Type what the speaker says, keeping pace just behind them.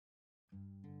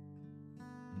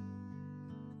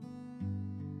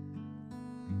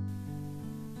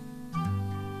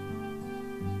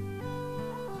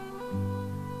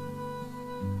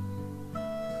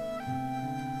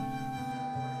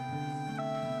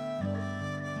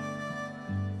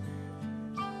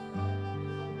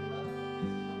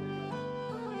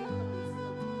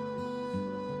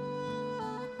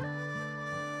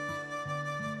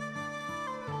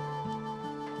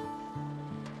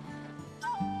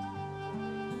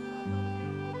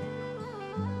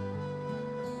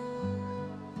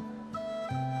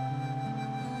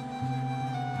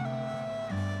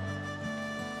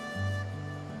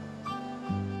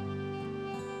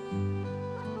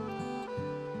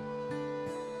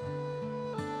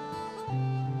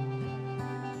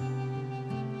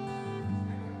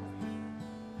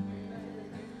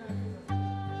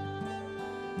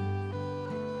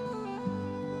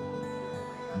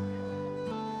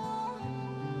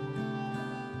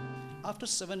After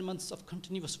 7 months of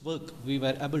continuous work, we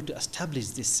were able to establish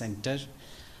this center.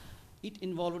 It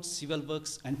involved civil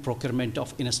works and procurement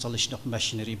of installation of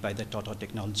machinery by the Tata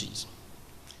Technologies.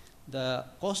 The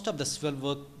cost of the civil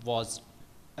work was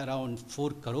around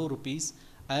 4 crore rupees,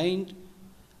 and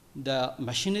the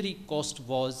machinery cost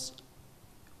was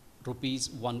rupees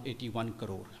 181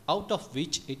 crore, out of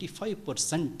which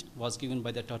 85% was given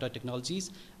by the Tata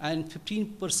Technologies and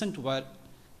 15% were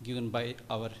given by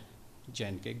our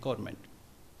J&K government.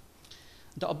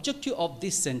 The objective of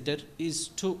this center is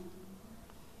to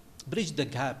bridge the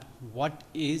gap what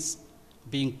is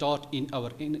being taught in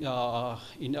our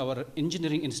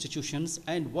engineering institutions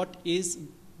and what is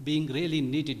being really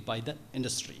needed by the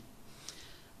industry.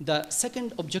 The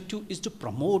second objective is to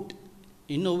promote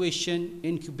innovation,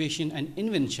 incubation, and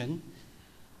invention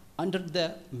under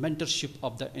the mentorship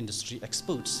of the industry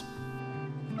experts.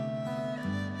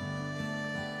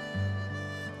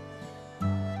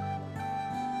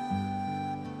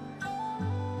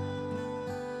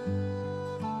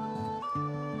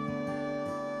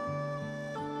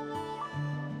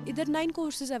 इधर 9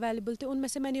 courses available थे, उनमें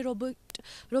से मैंने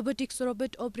robotics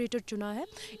robot operator चुना है।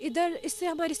 इधर इससे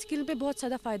हमारी स्किल पे बहुत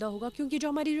ज़्यादा फ़ायदा होगा, क्योंकि जो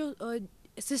हमारी जो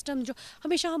सिस्टम जो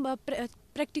हमेशा हम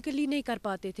प्रैक्टिकली नहीं कर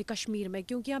पाते थे कश्मीर में,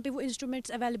 क्योंकि यहाँ पे वो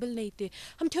इंस्ट्रूमेंट्स अवेलेबल नहीं थे।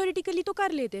 हम थ्योरेटिकली तो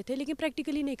कर लेते थे लेकिन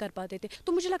प्रैक्टिकली नहीं कर पाते थे।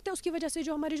 तो मुझे लगता है उसकी वजह से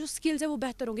जो हमारे जो स्किल्स है वो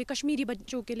बेहतर होंगे, कश्मीरी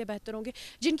बच्चों के लिए बेहतर होंगे,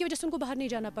 जिनकी वजह से उनको बाहर नहीं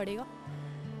जाना पड़ेगा।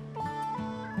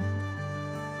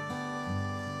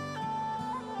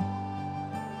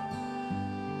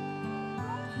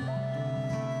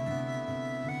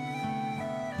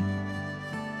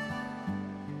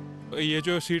 ये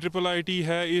जो CIIIT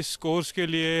है, इस कोर्स के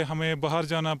लिए हमें बाहर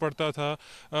जाना पड़ता था।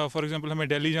 फॉर एग्जांपल हमें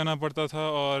दिल्ली जाना पड़ता था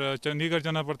और चंडीगढ़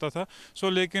जाना पड़ता था।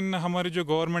 लेकिन हमारी जो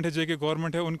गवर्नमेंट है, JK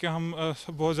गवर्नमेंट है, उनके हम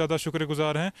बहुत ज़्यादा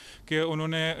शुक्रगुजार हैं कि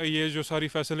उन्होंने ये जो सारी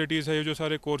फैसिलिटीज़ है, ये जो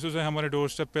सारे कोर्सेज़ हैं, हमारे डोर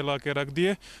स्टेप पे ला के रख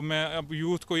दिए। मैं अब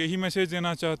यूथ को यही मैसेज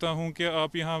देना चाहता हूँ कि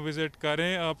आप यहाँ विज़िट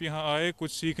करें, आप यहाँ आए,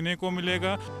 कुछ सीखने को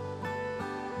मिलेगा।